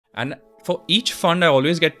And for each fund, I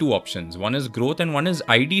always get two options. One is growth and one is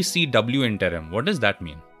IDCW interim. What does that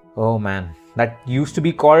mean? Oh man, that used to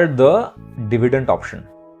be called the dividend option.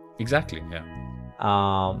 Exactly, yeah.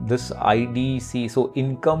 This IDC, so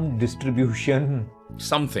income distribution.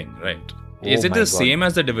 Something, right? Oh Is it my the God. same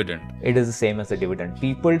as the dividend? It is the same as the dividend.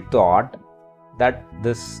 People thought that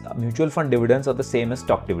this mutual fund dividends are the same as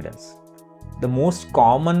stock dividends. The most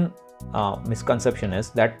common misconception is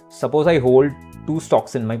that suppose I hold 2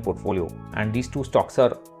 stocks in my portfolio and these 2 stocks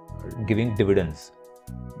are giving dividends.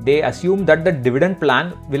 They assume that the dividend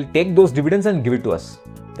plan will take those dividends and give it to us.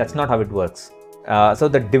 That's not how it works. So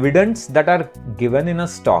the dividends that are given in a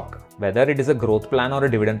stock, whether it is a growth plan or a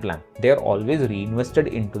dividend plan, they are always reinvested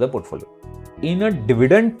into the portfolio. In a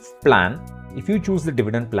dividend plan, if you choose the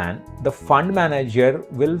dividend plan, the fund manager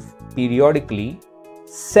will periodically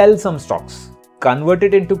sell some stocks, convert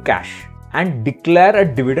it into cash and declare a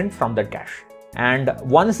dividend from that cash. And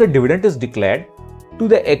once the dividend is declared, to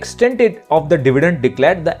the extent of the dividend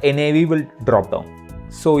declared, the NAV will drop down.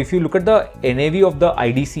 So if you look at the NAV of the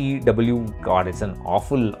IDCW, God, it's an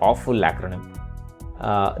awful acronym.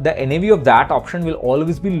 The NAV of that option will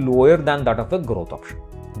always be lower than that of the growth option,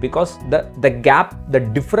 because the gap, the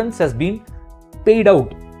difference has been paid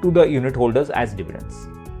out to the unit holders as dividends.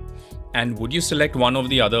 And would you select one or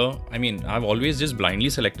the other? I mean, I've always just blindly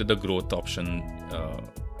selected the growth option.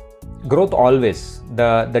 Growth always.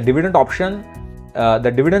 The dividend option,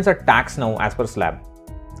 the dividends are taxed now as per slab.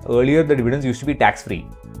 Earlier, the dividends used to be tax-free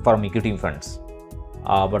for equity funds,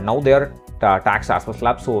 but now they are taxed as per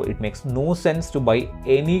slab. So it makes no sense to buy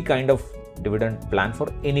any kind of dividend plan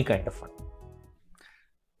for any kind of fund.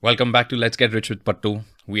 Welcome back to Let's Get Rich with Pattu.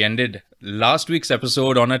 We ended last week's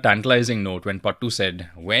episode on a tantalizing note when Pattu said,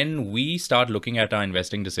 when we start looking at our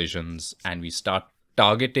investing decisions and we start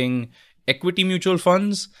targeting equity mutual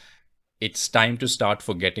funds, it's time to start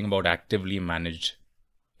forgetting about actively managed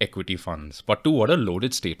equity funds. Pattu, what a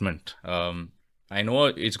loaded statement. I know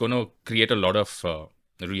it's going to create a lot of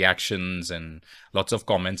reactions and lots of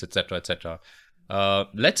comments, etc., etc.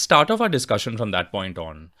 Let's start off our discussion from that point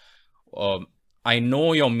on. I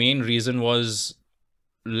know your main reason was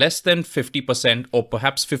less than 50% or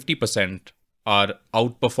perhaps 50% are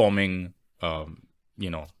outperforming,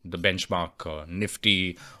 the benchmark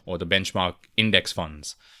Nifty or the benchmark index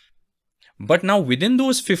funds. But now within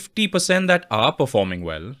those 50% that are performing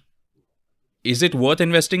well, is it worth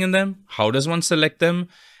investing in them? How does one select them?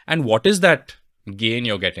 And what is that gain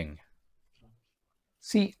you're getting?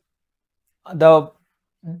 See, there are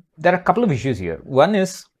a couple of issues here. One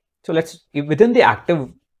is, so within the active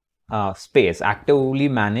space, actively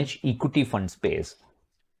managed equity fund space,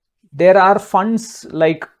 there are funds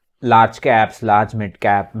like large caps, large mid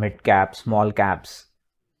cap, small caps.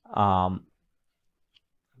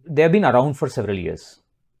 They have been around for several years.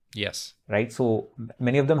 Yes. Right. So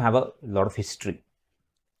many of them have a lot of history.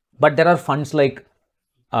 But there are funds like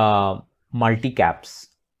multi caps,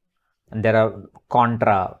 and there are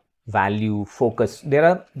contra, value, focus. They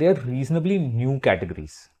are reasonably new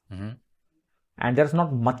categories. Mm-hmm. And there's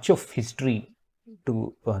not much of history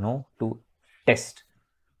to test.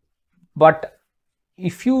 But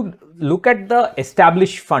if you look at the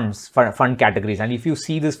established fund categories, and if you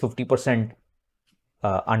see this 50%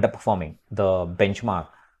 underperforming the benchmark,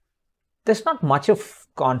 there's not much of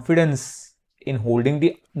confidence in holding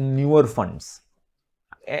the newer funds.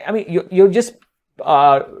 I mean, you're just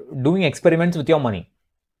doing experiments with your money.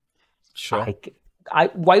 Sure.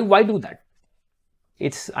 Why do that?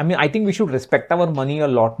 I think we should respect our money a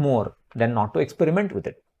lot more than not to experiment with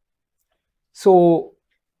it. So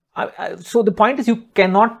the point is, you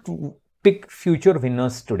cannot pick future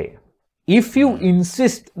winners today. If you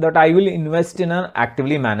insist that I will invest in an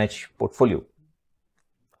actively managed portfolio,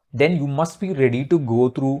 then you must be ready to go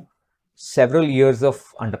through several years of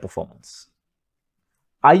underperformance.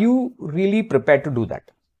 Are you really prepared to do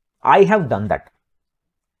that? I have done that.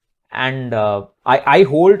 And I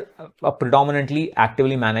hold a predominantly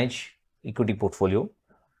actively managed equity portfolio,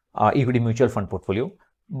 equity mutual fund portfolio,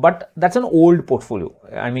 but that's an old portfolio.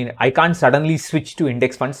 I mean, I can't suddenly switch to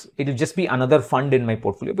index funds. It will just be another fund in my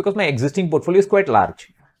portfolio because my existing portfolio is quite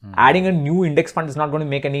large. Adding a new index fund is not going to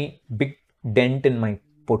make any big dent in my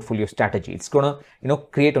portfolio strategy. It's going to,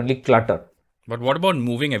 create only clutter. But what about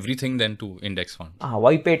moving everything then to index funds?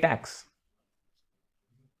 Why pay tax?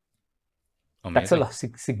 Amazing. That's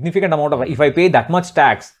a significant amount of, if I pay that much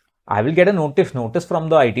tax, I will get a notice from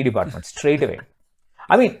the IT department straight away.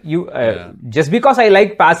 I mean, just because I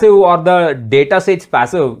like passive or the data says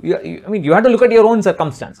passive, you have to look at your own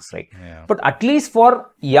circumstances, right? Yeah. But at least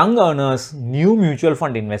for young earners, new mutual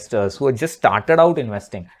fund investors who have just started out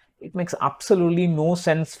investing, it makes absolutely no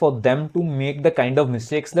sense for them to make the kind of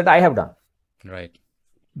mistakes that I have done. Right.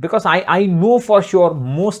 Because I know for sure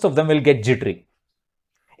most of them will get jittery.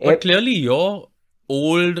 But clearly your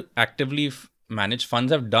old actively managed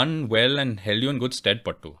funds have done well and held you in good stead,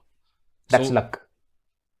 Pattu. That's So, luck.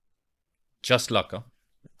 Just luck, huh?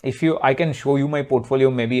 I can show you my portfolio,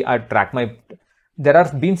 maybe I track there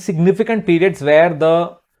have been significant periods where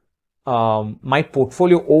my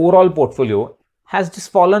overall portfolio has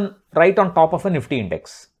just fallen right on top of a Nifty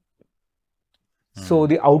index. So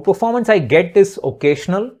the outperformance I get is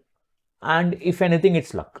occasional, and if anything,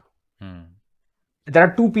 it's luck. There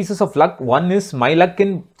are two pieces of luck. One is my luck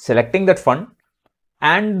in selecting that fund,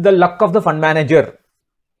 and the luck of the fund manager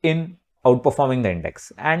in outperforming the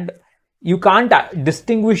index. And you can't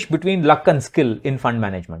distinguish between luck and skill in fund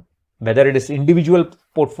management, whether it is individual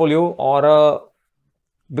portfolio or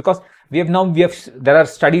because there are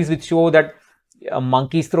studies which show that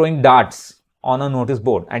monkeys throwing darts on a notice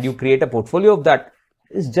board and you create a portfolio of that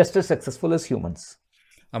is just as successful as humans.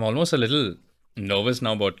 I'm almost a little nervous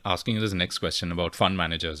now about asking you this next question about fund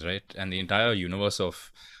managers, right? And the entire universe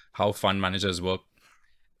of how fund managers work.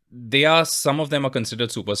 Some of them are considered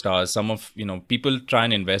superstars. Some of, people try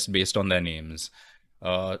and invest based on their names.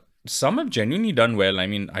 Some have genuinely done well. I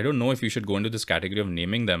mean, I don't know if you should go into this category of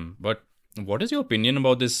naming them, but what is your opinion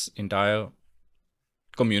about this entire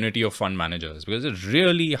community of fund managers? Because it's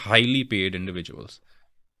really highly paid individuals.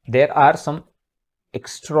 There are some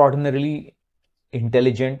extraordinarily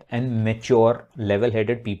intelligent and mature,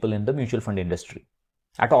 level-headed people in the mutual fund industry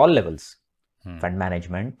at all levels. Fund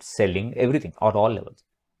management, selling, everything at all levels.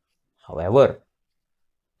 However,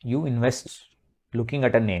 you invest looking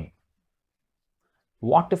at a name.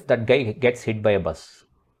 What if that guy gets hit by a bus?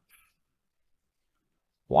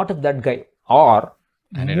 What if that guy, or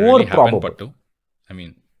and more it really probable, happened, Pattu. I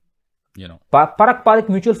mean, Parak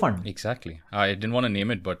Mutual Fund. Exactly. I didn't want to name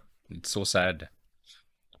it, but it's so sad.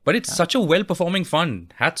 But it's such a well-performing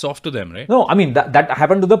fund. Hats off to them, right? No, I mean, that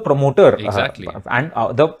happened to the promoter. Exactly. And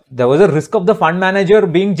there was a risk of the fund manager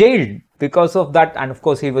being jailed because of that. And of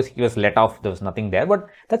course, he was let off. There was nothing there. But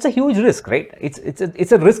that's a huge risk, right?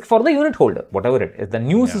 It's a risk for the unit holder, whatever it is. The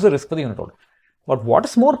news is a risk for the unit holder. But what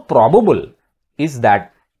is more probable is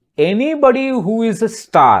that anybody who is a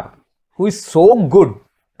star, who is so good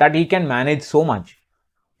that he can manage so much,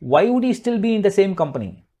 why would he still be in the same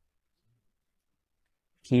company?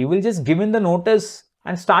 He will just give in the notice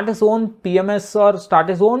and start his own PMS or start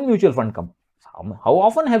his own mutual fund company. How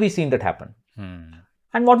often have we seen that happen?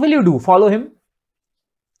 And what will you do? Follow him?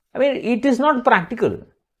 I mean, it is not practical.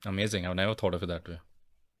 Amazing. I've never thought of it that way.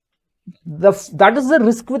 That is the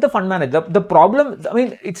risk with the fund manager. The problem, I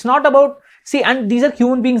mean, it's not about, and these are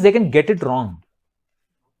human beings, they can get it wrong.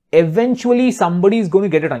 Eventually, somebody is going to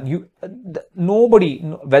get it wrong. Nobody,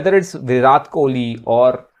 whether it's Virat Kohli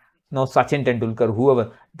or Sachin Tendulkar,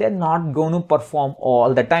 whoever, they're not going to perform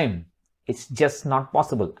all the time. It's just not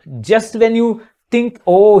possible. Just when you think,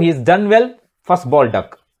 oh, he's done well, first ball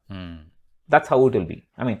duck. That's how it will be.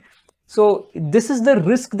 I mean, so this is the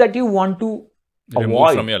risk that you want to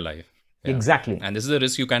remove from your life. Yeah. Exactly. And this is the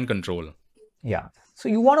risk you can control. Yeah. So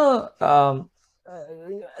you want to,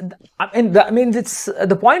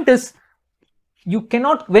 the point is,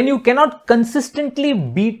 when you cannot consistently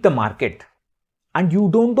beat the market, and you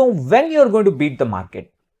don't know when you're going to beat the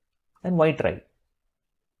market, then why try?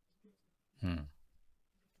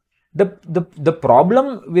 The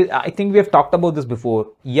problem with, I think we have talked about this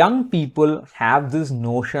before, young people have this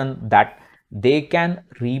notion that they can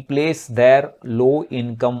replace their low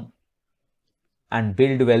income and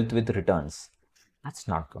build wealth with returns. That's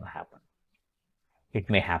not going to happen. It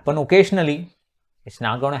may happen occasionally. It's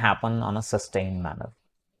not going to happen on a sustained manner.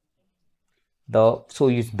 So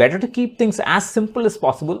it's better to keep things as simple as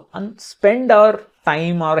possible and spend our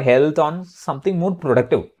time, our health on something more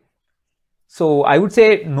productive. So I would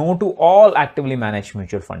say no to all actively managed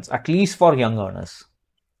mutual funds, at least for young earners.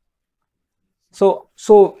 So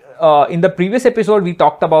in the previous episode, we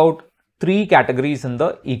talked about 3 categories in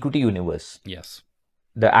the equity universe. Yes.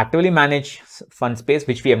 The actively managed fund space,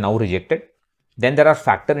 which we have now rejected. Then there are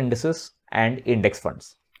factor indices and index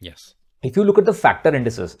funds. Yes. If you look at the factor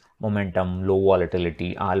indices, momentum, low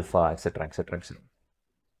volatility, alpha, etc., etc., etc.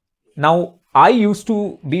 Now, I used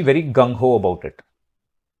to be very gung-ho about it.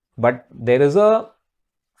 But there is a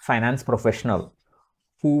finance professional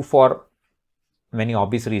who, for many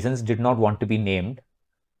obvious reasons, did not want to be named.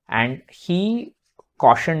 And he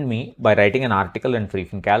cautioned me by writing an article in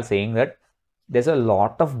FreeFinCal saying that there's a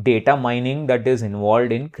lot of data mining that is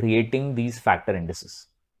involved in creating these factor indices.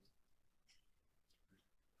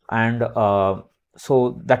 And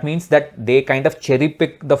So that means that they kind of cherry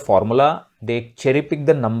pick the formula, they cherry pick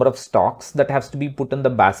the number of stocks that has to be put in the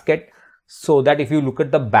basket, so that if you look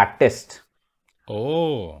at the back test,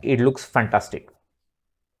 it looks fantastic.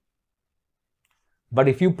 But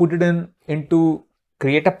if you put it into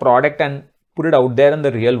create a product and put it out there in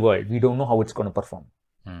the real world, we don't know how it's going to perform.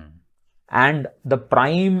 And the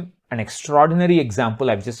prime and extraordinary example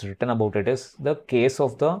I've just written about it is the case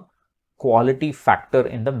of the quality factor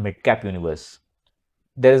in the mid-cap universe.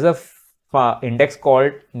 There is a index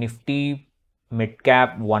called Nifty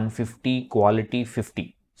Mid-Cap 150 Quality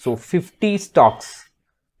 50. So 50 stocks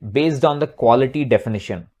based on the quality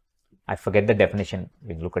definition. I forget the definition,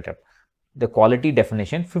 we look it up. The quality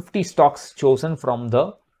definition, 50 stocks chosen from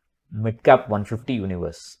the mid-cap 150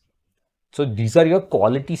 universe. So these are your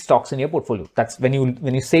quality stocks in your portfolio. That's when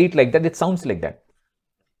you say it like that, it sounds like that.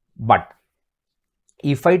 But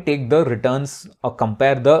if I take the returns or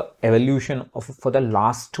compare the evolution for the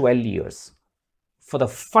last 12 years, for the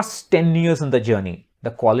first 10 years in the journey,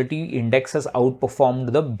 the quality index has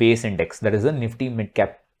outperformed the base index, that is the Nifty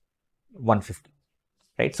Midcap 150,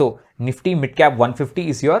 right? So Nifty Midcap 150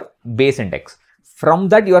 is your base index. From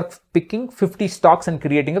that, you are picking 50 stocks and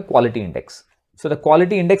creating a quality index. So the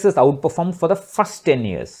quality index is outperformed for the first 10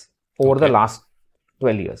 years over the last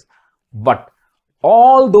 12 years. But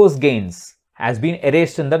all those gains has been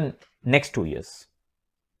erased in the next 2 years.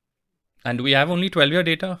 And we have only 12-year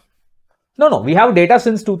data? No, we have data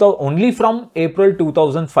since 2000, only from April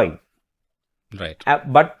 2005. Right.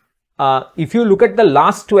 But if you look at the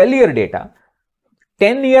last 12-year data,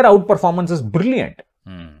 10-year outperformance is brilliant.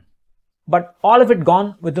 But all of it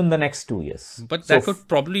gone within the next 2 years. But that could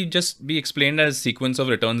probably just be explained as sequence of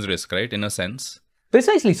returns risk, right? In a sense.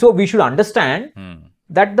 Precisely. So we should understand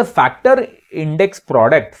that the factor index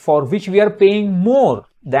product for which we are paying more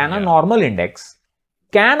than a normal index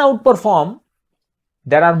can outperform.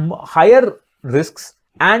 There are higher risks,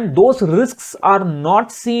 and those risks are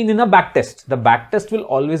not seen in a backtest. The backtest will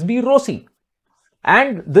always be rosy.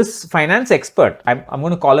 And this finance expert, I'm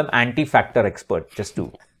going to call him anti-factor expert, just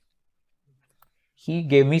to. He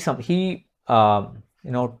gave me some,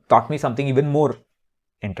 taught me something even more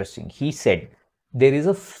interesting. He said, there is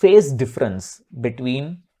a phase difference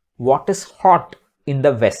between what is hot in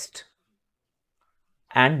the West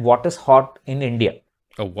and what is hot in India.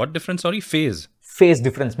 Oh, what difference? Sorry, phase. Phase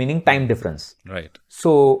difference, meaning time difference. Right.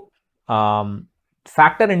 So,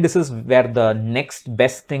 factor indices were the next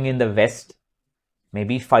best thing in the West,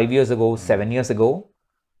 maybe 5 years ago, 7 years ago.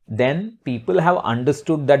 Then people have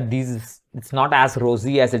understood that it's not as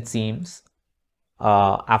rosy as it seems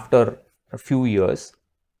after a few years.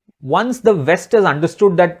 Once the West has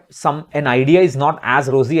understood that an idea is not as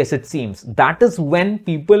rosy as it seems, that is when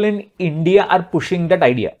people in India are pushing that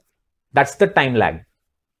idea. That's the time lag.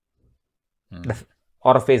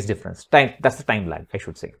 Or a phase difference. That's the time lag, I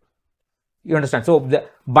should say. You understand? So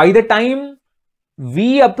by the time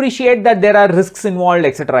we appreciate that there are risks involved,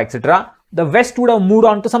 etc., etc., the West would have moved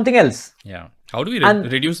on to something else. Yeah. How do we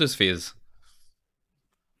reduce this phase?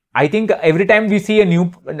 I think every time we see a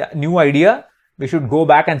new idea, we should go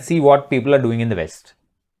back and see what people are doing in the West.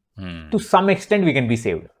 To some extent, we can be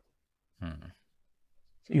saved.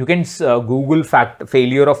 You can Google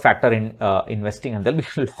failure of factor in investing, and there'll be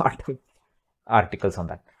a lot of articles on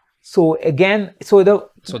that. So again,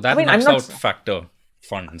 knocks out factor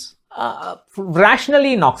funds.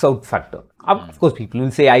 Rationally knocks out factor. Of course, people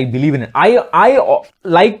will say, I believe in it. I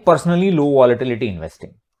like personally low volatility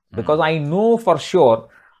investing because I know for sure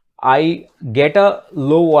I get a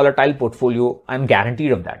low volatile portfolio. I'm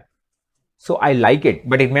guaranteed of that. So I like it,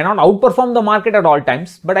 but it may not outperform the market at all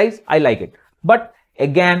times, but I like it. But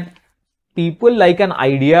again, people like an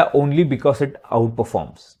idea only because it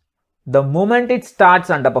outperforms. The moment it starts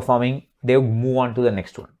underperforming, they move on to the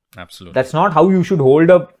next one. Absolutely. That's not how you should hold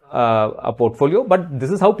a portfolio, but this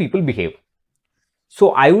is how people behave.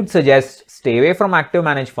 So I would suggest stay away from active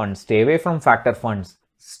managed funds, stay away from factor funds,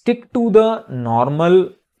 stick to the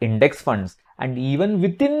normal index funds, and even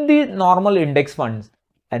within the normal index funds,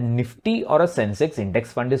 a Nifty or a Sensex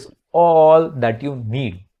index fund is all that you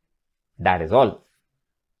need. That is all.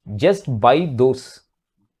 Just buy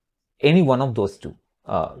any one of those two,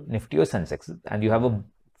 Nifty or Sensex, and you have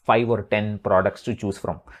 5 or 10 products to choose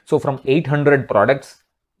from. So from 800 products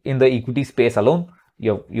in the equity space alone,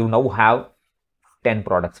 you now have 10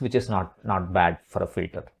 products, which is not bad for a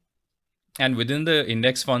filter. And within the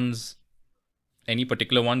index funds, any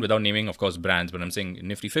particular one, without naming, of course, brands, but I'm saying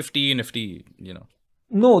Nifty 50, Nifty,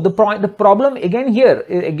 No, the problem the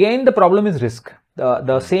problem is risk.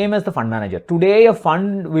 The same as the fund manager. Today, a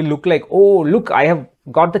fund will look like, oh, look, I have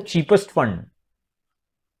got the cheapest fund.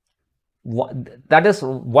 That is,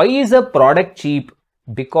 why is a product cheap?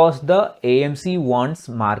 Because the AMC wants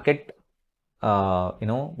market, what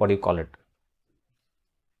do you call it?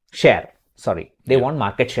 Share. Sorry, they want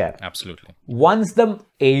market share. Absolutely. Once the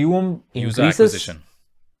AUM User increases, acquisition.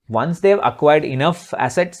 once they've acquired enough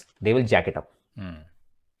assets, they will jack it up.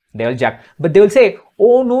 They will jack, but they will say,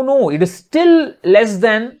 oh, no, it is still less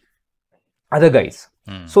than other guys.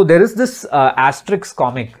 So there is this Asterix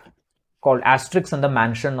comic called Asterix and the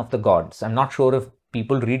Mansion of the Gods. I'm not sure if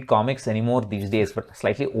people read comics anymore these days, but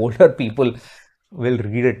slightly older people will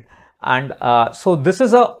read it. And so this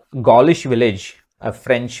is a Gaulish village, a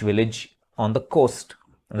French village on the coast,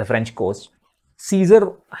 on the French coast.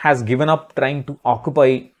 Caesar has given up trying to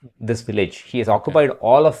occupy this village. He has occupied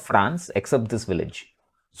all of France except this village.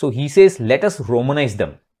 So he says, let us Romanize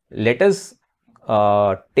them. Let us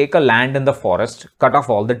take a land in the forest, cut off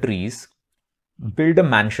all the trees, build a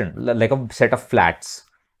mansion, like a set of flats,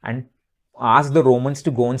 and ask the Romans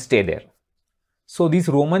to go and stay there. So these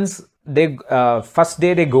Romans, they first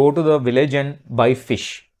day they go to the village and buy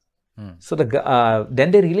fish. So then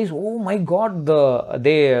they realize, oh my God,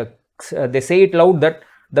 they say it loud that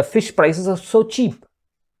the fish prices are so cheap.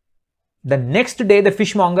 The next day, the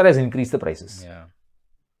fishmonger has increased the prices. Yeah.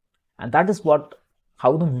 And that is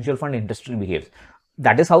how the mutual fund industry behaves.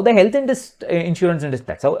 That is how the health insurance industry,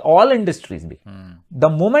 that's how all industries behave. The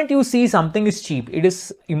moment you see something is cheap,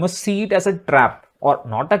 you must see it as a trap, or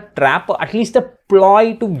not a trap, or at least a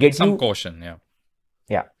ploy to get some caution.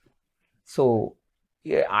 Yeah. So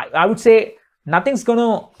I would say nothing's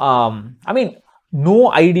gonna,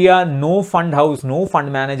 no idea, no fund house, no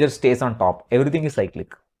fund manager stays on top. Everything is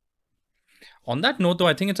cyclic. On that note, though,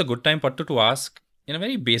 I think it's a good time, Pattu, to ask, in a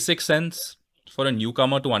very basic sense, for a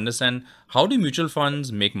newcomer to understand, how do mutual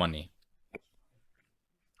funds make money?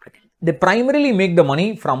 They primarily make the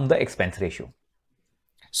money from the expense ratio.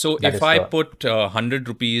 So if I put 100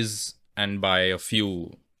 rupees and buy a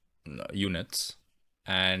few units,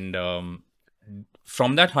 and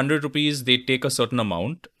from that 100 rupees, they take a certain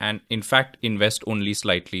amount and in fact invest only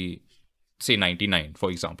slightly, say 99,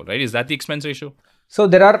 for example, right? Is that the expense ratio? So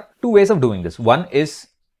there are two ways of doing this. One is,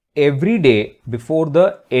 every day before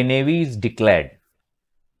the NAV is declared,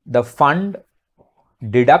 the fund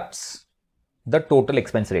deducts the total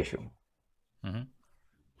expense ratio.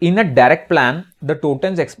 In a direct plan, the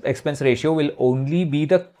total expense ratio will only be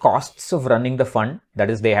the costs of running the fund. That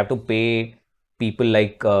is, they have to pay people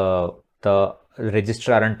like the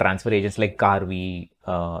registrar and transfer agents like Carvey,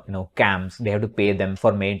 CAMS. They have to pay them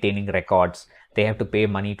for maintaining records. They have to pay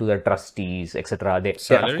money to the trustees, etc. They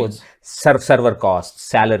of course, server costs,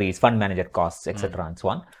 salaries, fund manager costs, etc. and so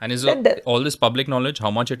on. And is all this public knowledge,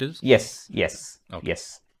 how much it is? Yes. Yes.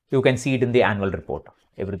 You can see it in the annual report.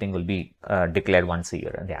 Everything will be declared once a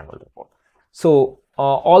year in the annual report. So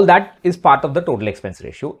all that is part of the total expense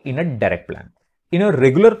ratio in a direct plan. In a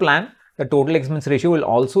regular plan, the total expense ratio will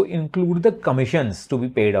also include the commissions to be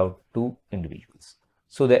paid out to individuals.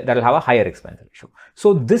 So that will have a higher expense ratio.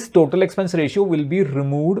 So this total expense ratio will be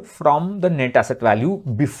removed from the net asset value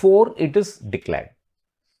before it is declared.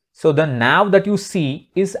 So the NAV that you see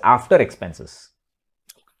is after expenses.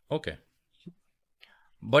 Okay.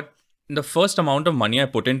 But the first amount of money I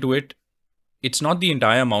put into it, it's not the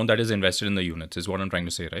entire amount that is invested in the units, is what I'm trying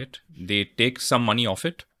to say, right? They take some money off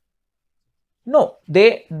it? No,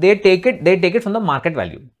 they take it from the market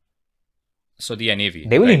value. So the NAV.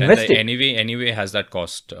 They will invest it. NAV anyway has that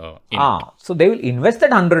cost in it. So they will invest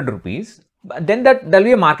that 100 rupees. Then there'll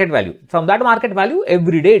be a market value. From that market value,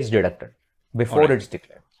 every day it's deducted before it's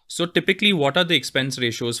declared. So typically, what are the expense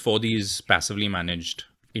ratios for these passively managed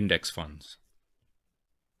index funds?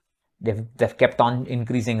 They've kept on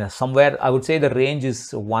increasing. Somewhere, I would say the range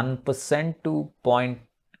is 1% to 0.4,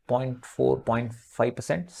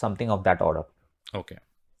 0.5%, something of that order. Okay.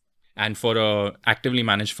 And for a actively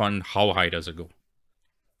managed fund, how high does it go?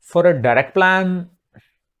 For a direct plan,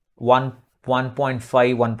 1.5,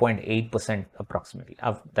 1.8% approximately.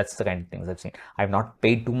 That's the kind of things I've seen. I've not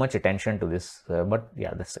paid too much attention to this, but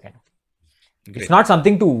yeah, that's the kind of thing. It's not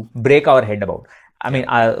something to break our head about. I mean,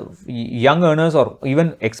 young earners or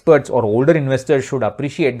even experts or older investors should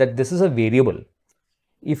appreciate that this is a variable.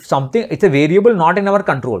 It's a variable not in our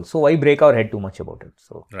control. So why break our head too much about it?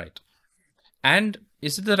 So right. And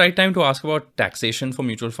is it the right time to ask about taxation for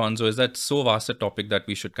mutual funds, or is that so vast a topic that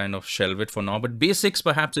we should kind of shelve it for now? But basics,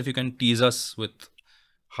 perhaps, if you can tease us with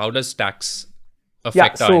how does tax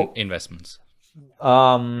affect our investments?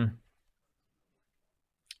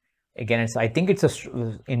 Again, I think it's a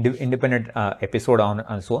independent episode on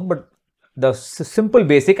its own, but the simple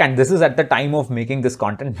basic, and this is at the time of making this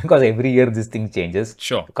content because every year this thing changes.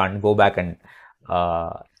 Sure. You can't go back and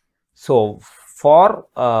So for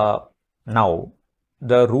now,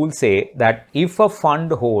 the rules say that if a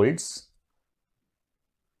fund holds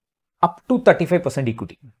up to 35%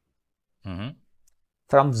 equity,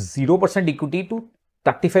 from 0% equity to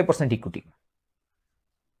 35% equity,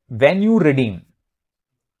 when you redeem,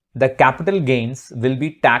 the capital gains will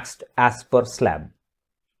be taxed as per slab.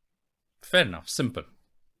 Fair enough. Simple.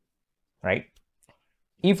 Right?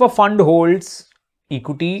 If a fund holds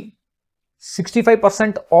equity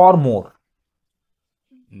 65% or more.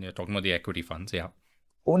 You're talking about the equity funds, yeah.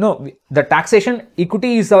 Oh no, the taxation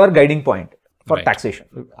equity is our guiding point for Right. taxation.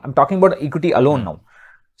 I'm talking about equity alone now.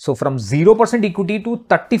 So from 0% equity to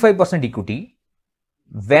 35% equity,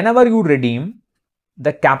 whenever you redeem,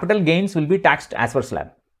 the capital gains will be taxed as per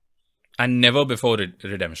slab. And never before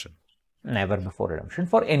redemption. Never before redemption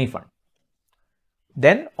for any fund.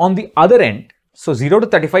 Then on the other end, so 0 to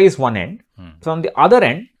 35 is one end. So on the other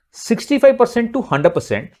end, 65% to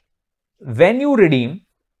 100%, when you redeem,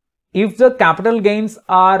 if the capital gains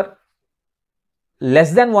are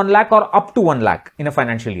less than 1 lakh or up to 1 lakh in a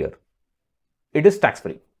financial year, it is tax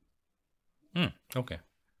free. Okay.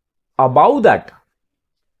 Above that,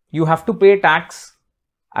 you have to pay tax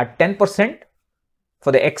at 10%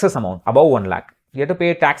 for the excess amount above 1 lakh. You have to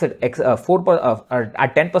pay tax at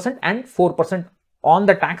 10% and 4% on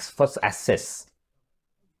the tax for assess.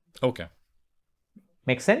 Okay.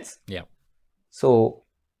 Make sense? Yeah. So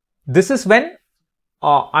this is when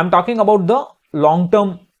I'm talking about the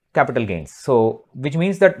long-term capital gains. So which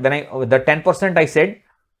means that when the 10% I said,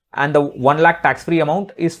 and the 1 lakh tax-free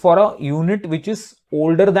amount is for a unit which is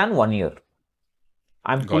older than 1 year.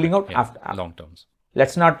 I'm pulling out after long terms.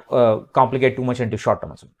 Let's not complicate too much into short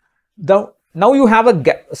term. Now you have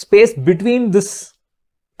a space between this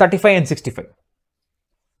 35 and 65.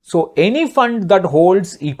 So any fund that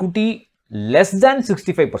holds equity less than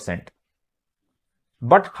 65%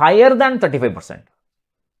 but higher than 35%,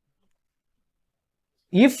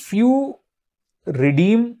 if you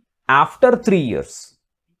redeem after 3 years,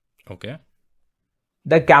 okay,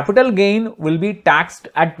 the capital gain will be taxed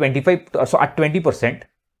at 25, so at 20%.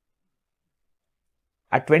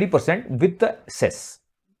 At 20% with the cess,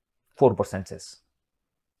 4% cess.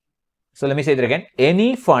 So let me say that again.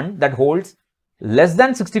 Any fund that holds less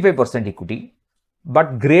than 65% equity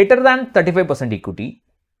but greater than 35% equity,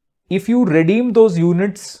 if you redeem those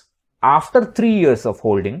units after 3 years of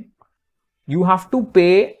holding, you have to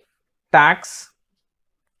pay tax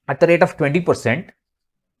at the rate of 20%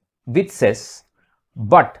 with cess,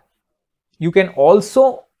 but you can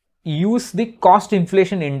also use the cost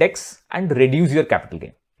inflation index and reduce your capital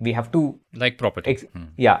gain. We have to like property.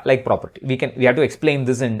 Yeah, like property. We have to explain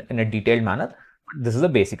this in a detailed manner. This is a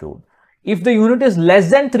basic rule. If the unit is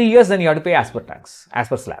less than 3 years, then you have to pay as per tax, as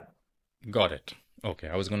per slab. Got it. Okay,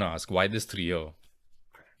 I was going to ask why this 3 year.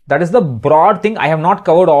 That is the broad thing. I have not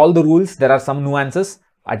covered all the rules. There are some nuances.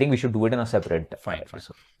 I think we should do it in a separate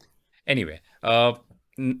episode. Anyway, now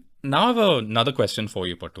I have another question for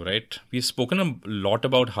you, Pattu, right? We've spoken a lot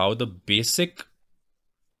about how the basic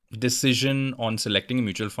decision on selecting a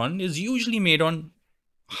mutual fund is usually made on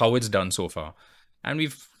how it's done so far. And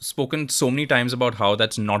we've spoken so many times about how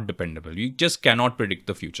that's not dependable. You just cannot predict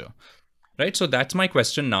the future, right? So that's my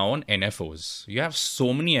question now on NFOs. You have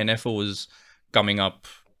so many NFOs coming up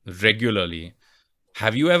regularly.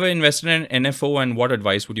 Have you ever invested in an NFO, and what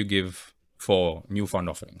advice would you give for new fund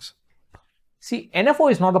offerings? See,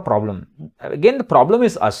 NFO is not the problem. Again, the problem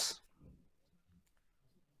is us.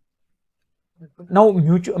 Now,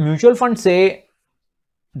 mutual funds say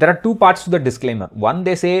there are two parts to the disclaimer. One,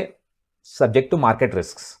 they say subject to market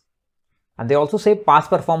risks. And they also say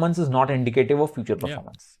past performance is not indicative of future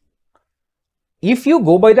performance. Yeah. If you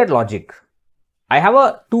go by that logic, I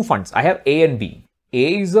have two funds. I have A and B.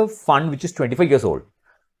 A is a fund which is 25 years old.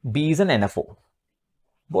 B is an NFO.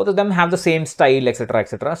 Both of them have the same style,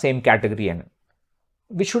 etc., same category. And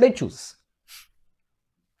which should I choose?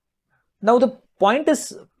 Now the point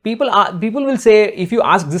is, people will say, if you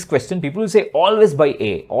ask this question, people will say always buy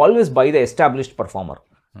A, always buy the established performer.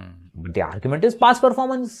 But the argument is past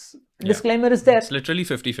performance disclaimer is there. It's literally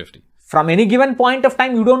 50-50. From any given point of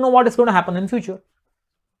time, you don't know what is going to happen in future.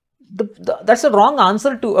 That's a wrong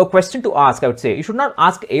answer to a question to ask, I would say. You should not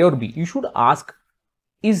ask A or B. You should ask,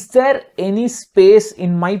 is there any space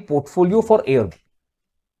in my portfolio for A or B?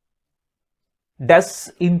 Does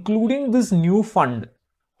including this new fund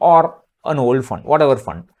or an old fund, whatever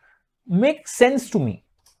fund, make sense to me?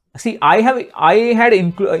 See, I had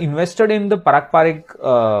invested in the Parak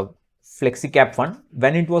Parik Flexi Cap fund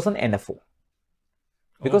when it was an NFO.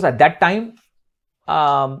 Because at that time,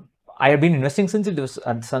 I had been investing since it was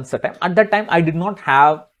since the time. At that time, I did not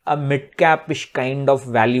have a mid-cap-ish kind of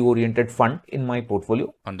value-oriented fund in my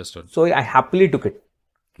portfolio. Understood. So I happily took it.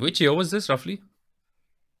 Which year was this roughly?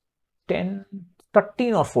 13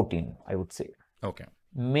 or 14, I would say. Okay.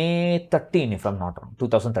 May 13, if I'm not wrong.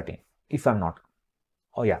 2013, if I'm not.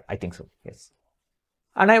 Oh yeah, I think so. Yes.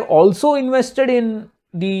 And I've also invested in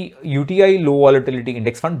the UTI low volatility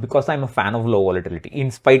index fund because I'm a fan of low volatility.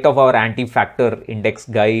 In spite of our anti-factor index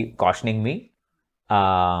guy cautioning me,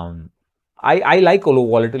 I like low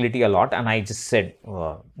volatility a lot, and I just said,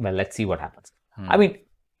 well, let's see what happens. I mean,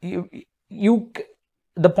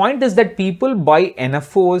 the point is that people buy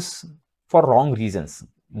NFOs for wrong reasons.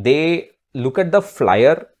 They look at the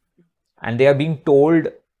flyer and they are being told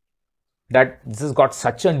that this has got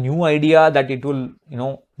such a new idea that it will,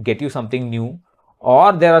 get you something new.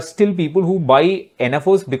 Or there are still people who buy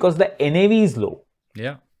NFOs because the NAV is low.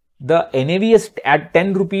 Yeah. The NAV is at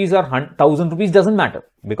 10 rupees or 1,000 rupees doesn't matter,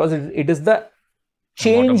 because it is the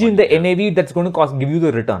change in the NAV that's going to give you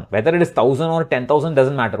the return. Whether it is 1,000 or 10,000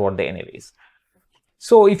 doesn't matter what the NAV is.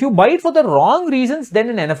 So if you buy it for the wrong reasons, then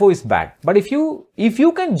an NFO is bad. But if you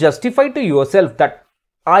can justify to yourself that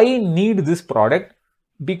I need this product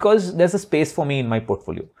because there's a space for me in my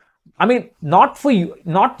portfolio. I mean, not for you,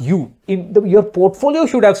 not you. Your portfolio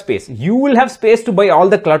should have space. You will have space to buy all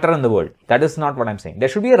the clutter in the world. That is not what I'm saying. There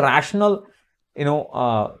should be a rational,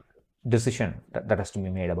 decision that has to be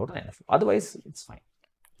made about an NFO. Otherwise, it's fine.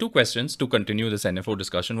 Two questions to continue this NFO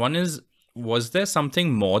discussion. One is, was there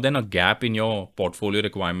something more than a gap in your portfolio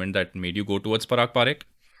requirement that made you go towards Parag Parikh?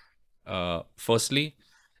 Firstly.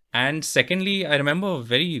 And secondly, I remember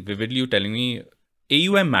very vividly you telling me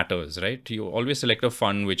AUM matters, right? You always select a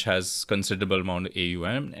fund which has considerable amount of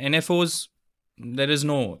AUM. NFOs, there is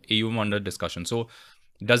no AUM under discussion. So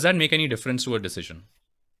does that make any difference to a decision?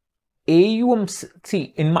 AUMs,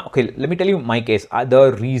 see, let me tell you my case.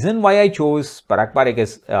 The reason why I chose Parag Parikh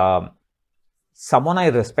is someone I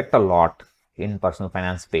respect a lot in personal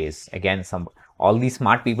finance space. Again, all these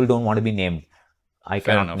smart people don't want to be named. I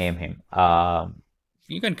cannot name him.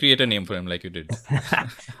 You can create a name for him like you did.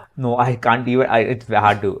 No, I can't even. It's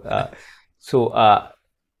hard to.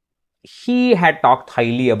 He had talked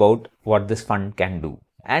highly about what this fund can do,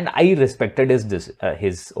 and I respected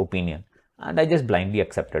his opinion, and I just blindly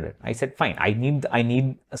accepted it. I said, fine, I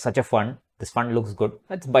need such a fund. This fund looks good.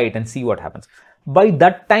 Let's buy it and see what happens. By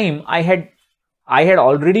that time, I had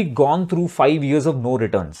already gone through 5 years of no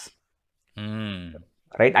returns.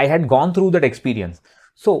 Right? I had gone through that experience.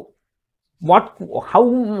 So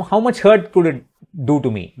how much hurt could it do to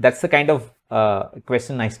me? That's the kind of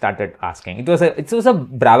question I started asking. It was a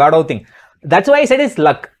bravado thing. That's why I said it's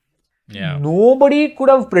luck. Yeah. Nobody could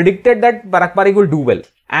have predicted that Parag Parikh will do well.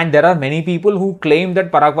 And there are many people who claim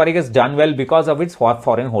that Parag Parikh has done well because of its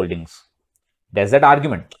foreign holdings. There's that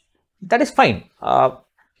argument. That is fine.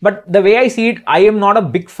 But the way I see it, I am not a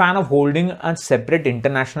big fan of holding a separate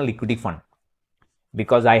international equity fund,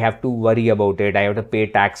 because I have to worry about it. I have to pay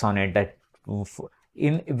tax on it. That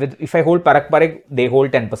if I hold Parag Parikh, they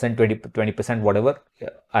hold 10%, 20%, whatever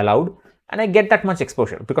allowed, and I get that much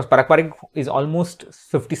exposure because Parag Parikh is almost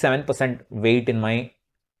 57% weight in my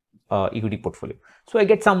equity portfolio. So I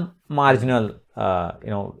get some marginal,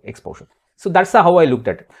 exposure. So that's how I looked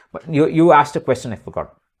at it. But you asked a question, I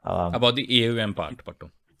forgot. About the AUM part, Pattu.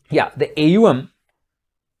 Yeah, the AUM,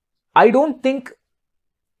 I don't think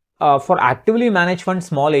for actively managed funds,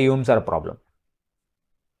 small AUMs are a problem.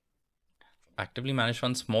 Actively managed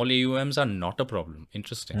funds, small AUMs are not a problem.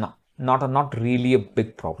 Interesting. No, not really a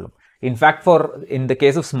big problem. In fact, in the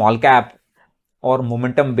case of small cap or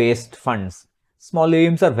momentum based funds, small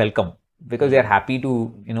AUMs are welcome because they are happy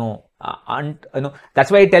to,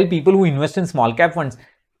 that's why I tell people who invest in small cap funds,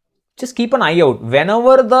 just keep an eye out.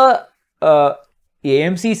 Whenever the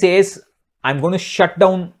AMC says, I'm going to shut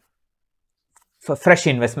down for fresh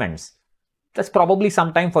investments, that's probably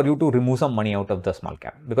some time for you to remove some money out of the small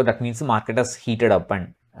cap, because that means the market has heated up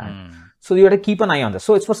and so you have to keep an eye on this.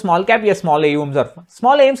 So it's for small cap, yes, small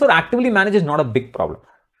AUMs for actively managed is not a big problem.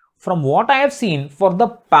 From what I have seen, for the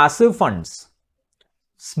passive funds,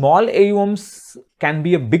 small AUMs can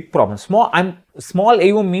be a big problem. Small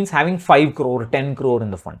AUM means having 5 crore, 10 crore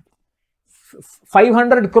in the fund.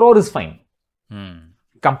 500 crore is fine.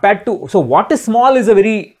 Compared to, so what is small is a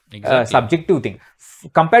very subjective thing.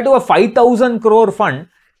 Compared to a 5,000 crore fund,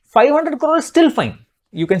 500 crore is still fine.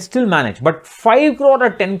 You can still manage. But 5 crore or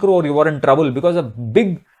 10 crore, you are in trouble, because a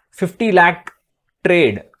big 50 lakh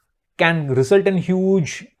trade can result in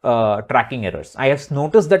huge tracking errors. I have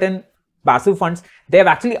noticed that in passive funds, they have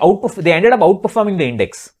actually ended up outperforming the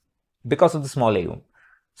index because of the small AUM.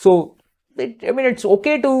 So, it's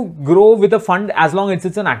okay to grow with a fund as long as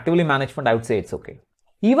it's an actively managed fund. I would say it's okay.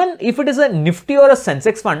 Even if it is a Nifty or a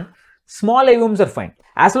Sensex fund, small AUMs are fine.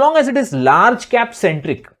 As long as it is large cap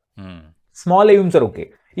centric, small AUMs are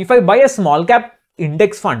okay. If I buy a small cap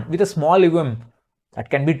index fund with a small AUM, that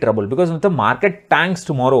can be trouble, because if the market tanks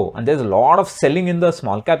tomorrow and there's a lot of selling in the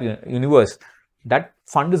small cap universe, that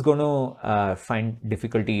fund is going to find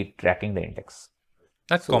difficulty tracking the index.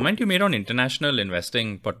 That comment you made on international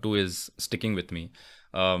investing, Pattu, is sticking with me.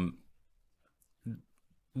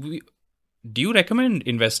 Do you recommend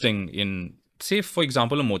investing in, say, for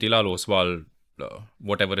example, a Motilal Oswal,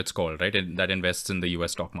 whatever it's called, right, that invests in the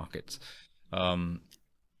US stock markets?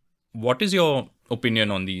 What is your opinion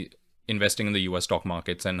on the investing in the US stock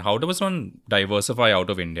markets, and how does one diversify out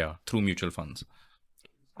of India through mutual funds?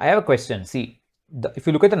 I have a question. See, if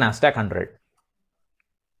you look at the Nasdaq 100,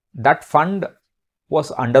 that fund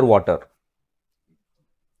was underwater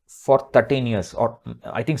for 13 years, or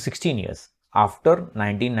I think 16 years after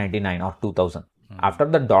 1999 or 2000. After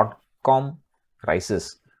the dot-com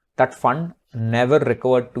crisis, that fund never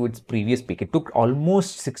recovered to its previous peak. It took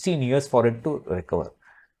almost 16 years for it to recover.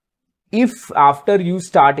 If after you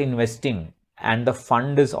start investing and the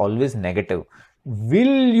fund is always negative,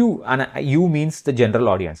 will you, and you means the general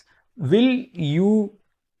audience, will you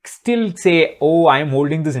still say, oh, I am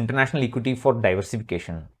holding this international equity for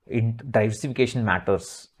diversification? Diversification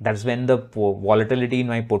matters. That's when the volatility in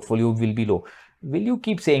my portfolio will be low. Will you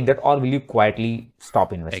keep saying that, or will you quietly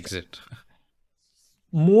stop investing? Exit.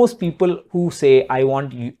 Most people who say, I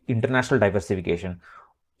want international diversification,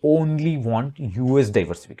 only want US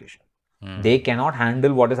diversification. They cannot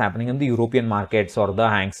handle what is happening in the European markets or the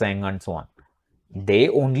Hang Seng and so on. They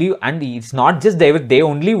only, and it's not just they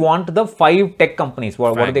only want the 5 tech companies.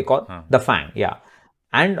 What do they call? The FANG. Yeah.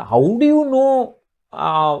 And how do you know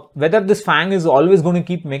whether this FANG is always going to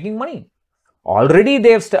keep making money? Already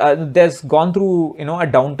there's gone through, a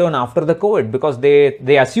downturn after the COVID, because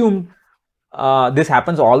they assume this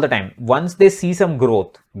happens all the time. Once they see some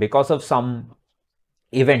growth because of some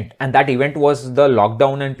event, and that event was the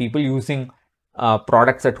lockdown and people using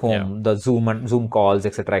products at home, the Zoom calls,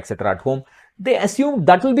 etc., etc. at home, they assumed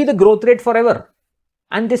that will be the growth rate forever,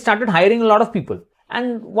 and they started hiring a lot of people.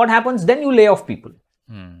 And what happens then? You lay off people,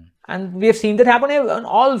 and we have seen that happen in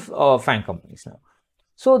all FANG companies now.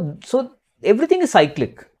 So everything is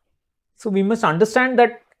cyclic. So we must understand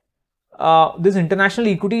that this international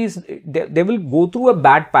equities, they will go through a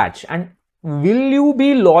bad patch. And will you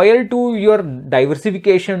be loyal to your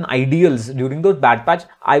diversification ideals during those bad patch?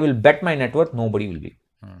 I will bet my net worth nobody will be.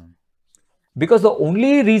 Because the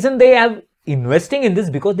only reason they have investing in this,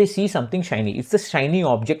 because they see something shiny. It's the shiny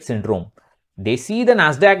object syndrome. They see the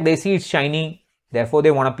Nasdaq, they see it's shiny, therefore they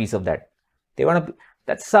want a piece of that. They want to.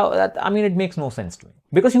 That's how. It makes no sense to me,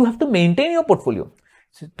 because you have to maintain your portfolio.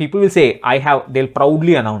 So people will say, they'll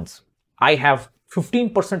proudly announce, I have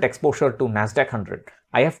 15% exposure to Nasdaq 100.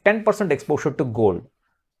 I have 10% exposure to gold.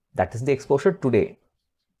 That is the exposure today.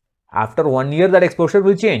 After 1 year, that exposure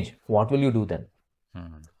will change. What will you do then?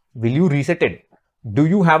 Will you reset it? Do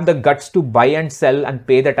you have the guts to buy and sell and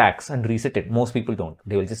pay the tax and reset it? Most people don't.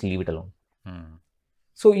 They will just leave it alone.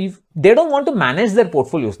 So if they don't want to manage their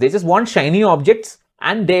portfolios, they just want shiny objects,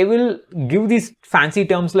 and they will give these fancy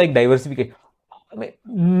terms like diversification.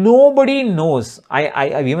 Nobody knows.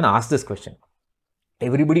 I've even asked this question.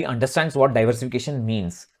 Everybody understands what diversification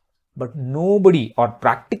means, but nobody, or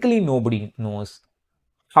practically nobody, knows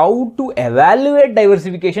how to evaluate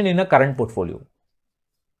diversification in a current portfolio,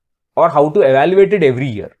 or how to evaluate it every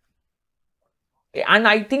year. And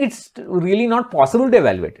I think it's really not possible to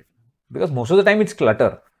evaluate it, because most of the time it's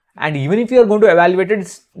clutter. And even if you are going to evaluate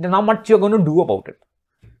it, there's not much you're going to do about it.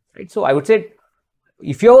 Right? So I would say,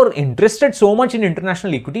 if you're interested so much in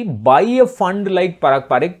international equity, buy a fund like Parag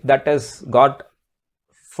Parikh that has got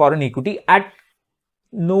foreign equity at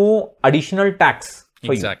no additional tax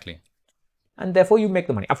for you. And therefore you make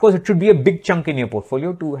the money. Of course, it should be a big chunk in your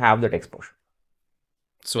portfolio to have that exposure.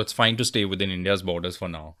 So it's fine to stay within India's borders for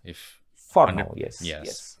now. Now,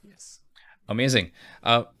 yes. Amazing.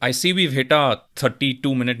 I see we've hit our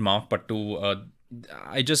 32-minute mark, Pattu.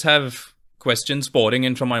 I just have questions pouring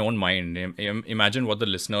in from my own mind. Imagine what the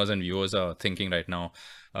listeners and viewers are thinking right now.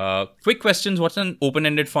 Quick questions. What's an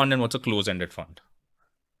open-ended fund and what's a closed-ended fund?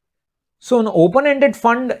 So an open-ended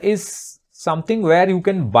fund is something where you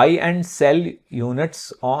can buy and sell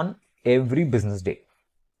units on every business day.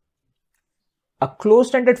 A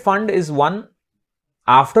closed-ended fund is one,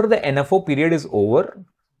 after the NFO period is over,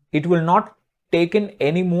 it will not take in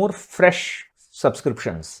any more fresh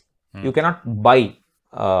subscriptions. You cannot buy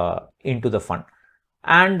into the fund.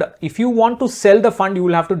 And if you want to sell the fund, you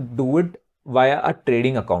will have to do it via a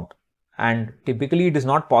trading account. And typically it is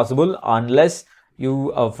not possible unless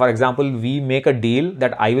For example, we make a deal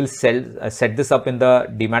that I will set this up in the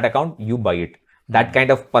demat account, you buy it. That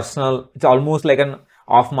kind of personal, it's almost like an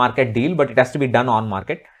off-market deal, but it has to be done on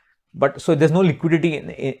market. But so there's no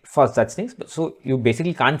liquidity for such things. But so you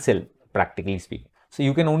basically can't sell, practically speaking. So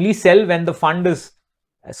you can only sell when the fund is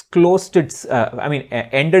closed its,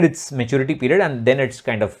 ended its maturity period, and then it's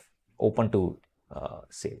kind of open to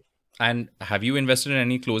sale. And have you invested in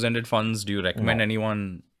any close-ended funds? Do you recommend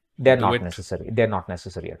anyone? They're not necessary. They're not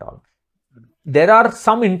necessary at all. There are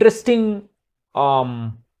some interesting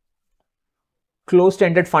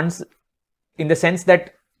closed-ended funds in the sense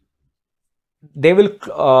that they will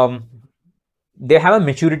they have a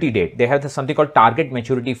maturity date. They have something called target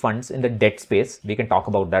maturity funds in the debt space. We can talk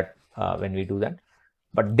about that when we do that.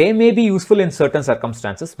 But they may be useful in certain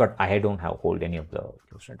circumstances, but I don't hold any of the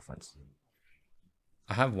closed-ended funds.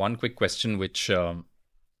 I have one quick question, which, I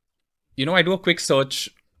do a quick search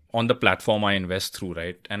on the platform I invest through,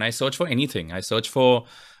 right? And I search for anything. I search for,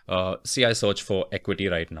 I search for equity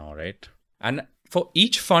right now, right? And for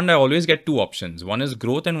each fund, I always get two options. One is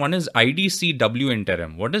growth and one is IDCW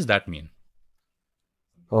interim. What does that mean?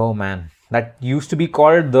 Oh man, that used to be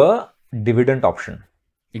called the dividend option.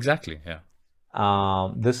 Exactly, yeah.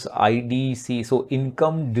 This IDC, so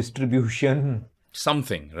income distribution.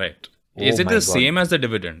 Something, right? Is it the same as the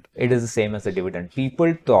dividend? It is the same as the dividend.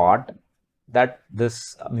 People thought that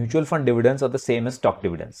this mutual fund dividends are the same as stock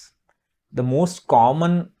dividends. The most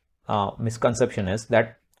common misconception is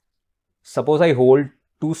that suppose I hold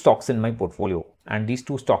 2 stocks in my portfolio and these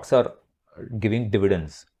 2 stocks are giving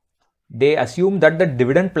dividends. They assume that the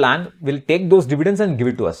dividend plan will take those dividends and give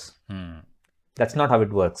it to us. That's not how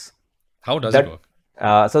it works. How does it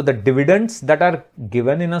work? So the dividends that are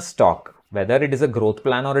given in a stock, whether it is a growth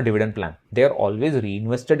plan or a dividend plan, they are always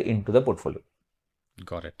reinvested into the portfolio.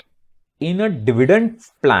 Got it. In a dividend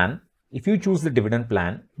plan, if you choose the dividend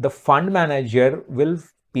plan, the fund manager will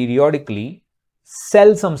periodically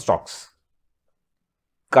sell some stocks,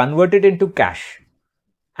 convert it into cash,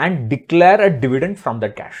 and declare a dividend from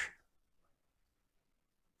that cash.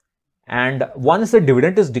 And once the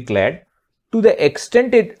dividend is declared, to the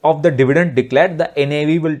extent of the dividend declared, the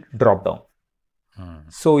NAV will drop down.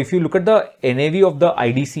 So if you look at the NAV of the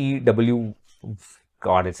IDCW,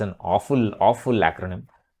 God, it's an awful acronym.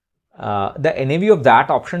 The NAV of that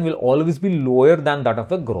option will always be lower than that of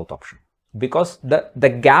the growth option, because the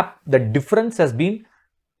gap, the difference has been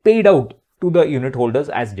paid out to the unit holders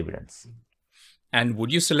as dividends. And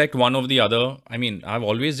would you select one of the other? I mean, I've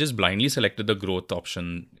always just blindly selected the growth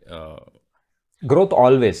option. Growth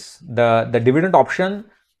always. The dividend option,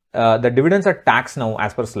 the dividends are taxed now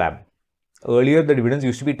as per slab. Earlier, the dividends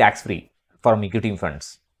used to be tax-free for equity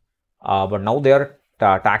funds, but now they are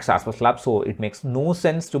taxed as per slab. So it makes no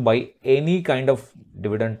sense to buy any kind of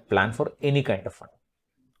dividend plan for any kind of fund.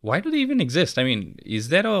 Why do they even exist? I mean, is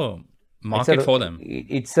there a market for them?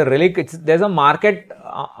 It's a relic. There's a market,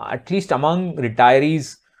 at least among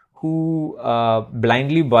retirees who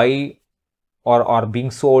blindly buy or are being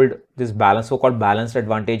sold this so-called balanced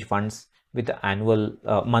advantage funds with annual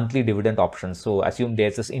monthly dividend options. So assume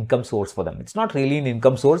there's this income source for them. It's not really an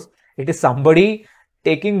income source. It is somebody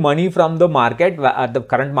taking money from the market at the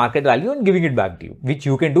current market value and giving it back to you, which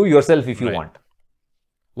you can do yourself if you want.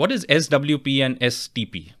 What is SWP and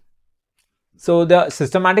STP? So the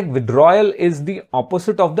systematic withdrawal is the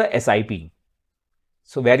opposite of the SIP.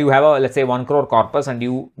 So where you have a, let's say 1 crore corpus and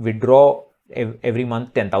you withdraw every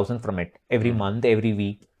month 10,000 from it, every month, every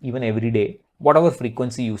week, even every day, whatever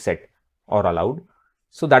frequency you set or allowed.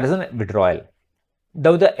 So that is a withdrawal.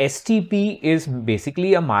 Though the STP is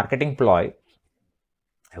basically a marketing ploy.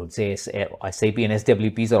 I would say SIP and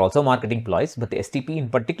SWPs are also marketing ploys, but the STP in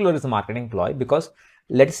particular is a marketing ploy because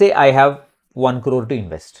let's say I have 1 crore to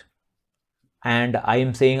invest and I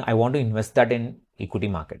am saying I want to invest that in equity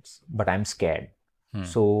markets, but I'm scared.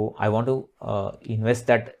 So I want to invest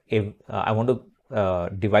that, I want to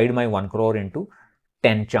divide my 1 crore into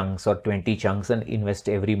 10 chunks or 20 chunks and invest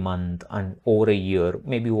every month and over a year,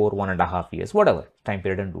 maybe over 1.5 years, whatever time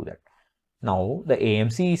period, and do that. Now the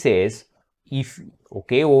AMC says,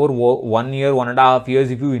 over 1 year, 1.5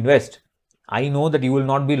 years, if you invest, I know that you will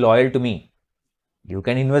not be loyal to me. You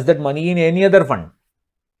can invest that money in any other fund,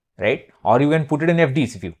 right? Or you can put it in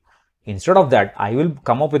FDs. Instead of that, I will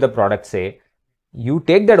come up with a product, say, you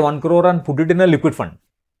take that 1 crore and put it in a liquid fund.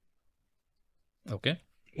 Okay.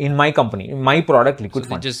 In my company, in my product liquid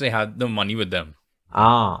fund. Just they have the money with them.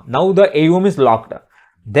 Now the AUM is locked.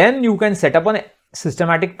 Then you can set up a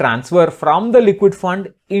systematic transfer from the liquid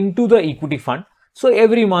fund into the equity fund. So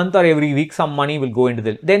every month or every week, some money will go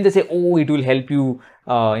into then they say, oh, it will help you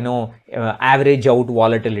average out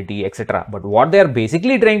volatility, etc. But what they are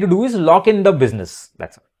basically trying to do is lock in the business.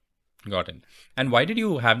 That's all. Got it. And why did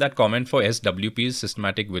you have that comment for SWP's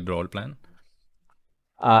systematic withdrawal plan?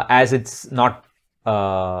 As it's not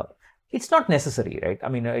necessary, right? I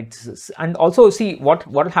mean, and also see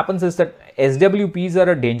what happens is that SWPs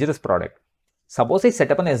are a dangerous product. Suppose I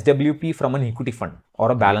set up an SWP from an equity fund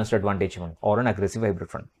or a balanced advantage fund or an aggressive hybrid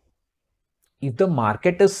fund. If the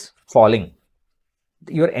market is falling,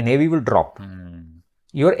 your NAV will drop.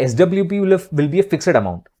 Your SWP will be a fixed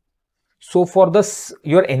amount. So for this,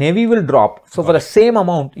 your NAV will drop. So for the same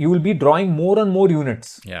amount, you will be drawing more and more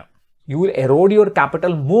units. Yeah. You will erode your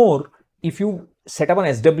capital more if you set up an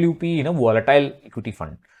SWP in a volatile equity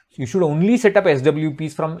fund. You should only set up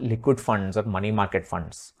SWPs from liquid funds or money market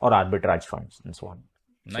funds or arbitrage funds and so on.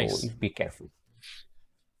 Nice. So be careful.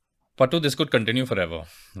 Pattu, this could continue forever,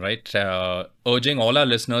 right? Urging all our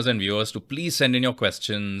listeners and viewers to please send in your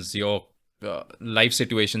questions, your life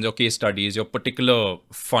situations, your case studies, your particular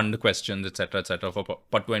fund questions, etc., for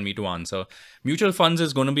Pattu and me to answer. Mutual funds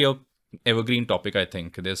is going to be a evergreen topic, I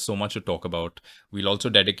think. There's so much to talk about. We'll also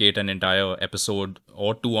dedicate an entire episode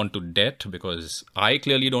or two onto debt because I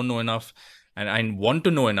clearly don't know enough and I want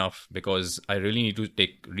to know enough because I really need to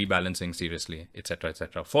take rebalancing seriously, etc.,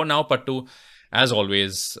 For now, Pattu, as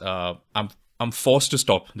always, I'm forced to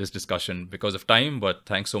stop this discussion because of time, but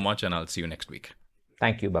thanks so much and I'll see you next week.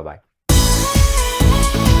 Thank you. Bye-bye.